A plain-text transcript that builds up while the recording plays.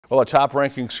Well, a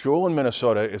top-ranking school in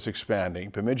Minnesota is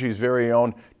expanding. Bemidji's very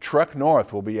own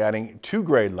TrekNorth will be adding 2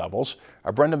 grade levels.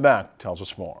 Our Brenda Mack tells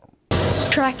us more.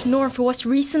 TrekNorth was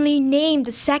recently named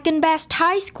the second best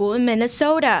high school in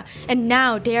Minnesota, and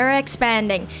now they are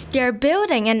expanding. They are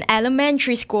building an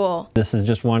elementary school. This is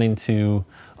just wanting to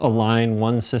align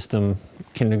one system,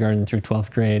 kindergarten through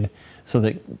 12th grade, so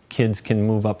that kids can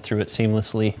move up through it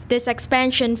seamlessly. This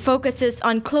expansion focuses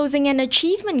on closing an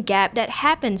achievement gap that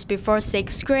happens before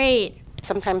 6th grade.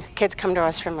 Sometimes kids come to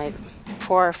us from like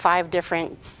 4 or 5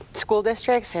 different school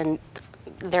districts, and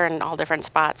they're in all different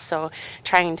spots, so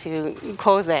trying to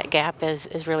close that gap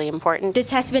is really important. This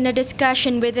has been a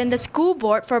discussion within the school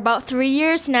board for about 3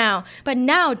 years now, but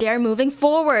now they're moving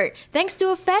forward thanks to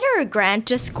a federal grant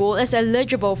the school is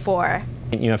eligible for.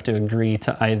 You have to agree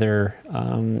to either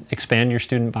expand your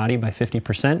student body by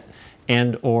 50%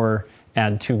 and or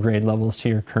add 2 grade levels to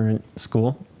your current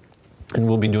school. And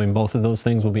we'll be doing both of those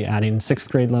things. We'll be adding 6th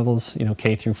grade levels,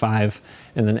 K through 5,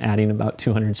 and then adding about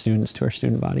 200 students to our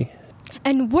student body.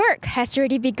 And work has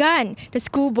already begun. The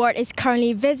school board is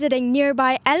currently visiting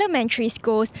nearby elementary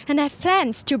schools and have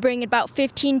plans to bring about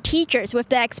 15 teachers with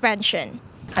the expansion.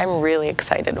 I'm really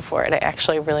excited for it. I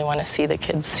actually really want to see the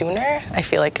kids sooner. I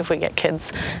feel like if we get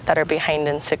kids that are behind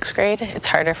in 6th grade, it's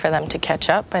harder for them to catch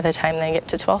up by the time they get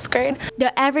to 12th grade.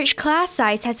 The average class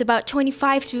size has about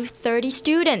 25 to 30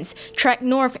 students.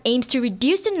 TrekNorth aims to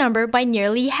reduce the number by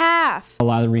nearly half. A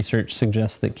lot of research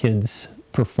suggests that kids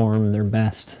perform their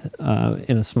best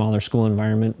in a smaller school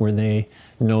environment where they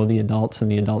know the adults and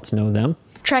the adults know them.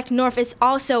 TrekNorth is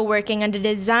also working on the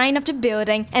design of the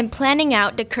building and planning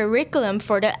out the curriculum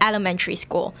for the elementary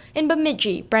school. In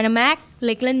Bemidji, Brenda Mack,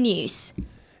 Lakeland News.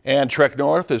 And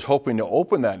TrekNorth is hoping to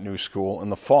open that new school in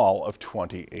the fall of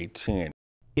 2018.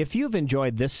 If you've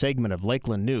enjoyed this segment of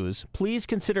Lakeland News, please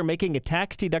consider making a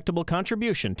tax-deductible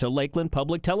contribution to Lakeland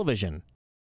Public Television.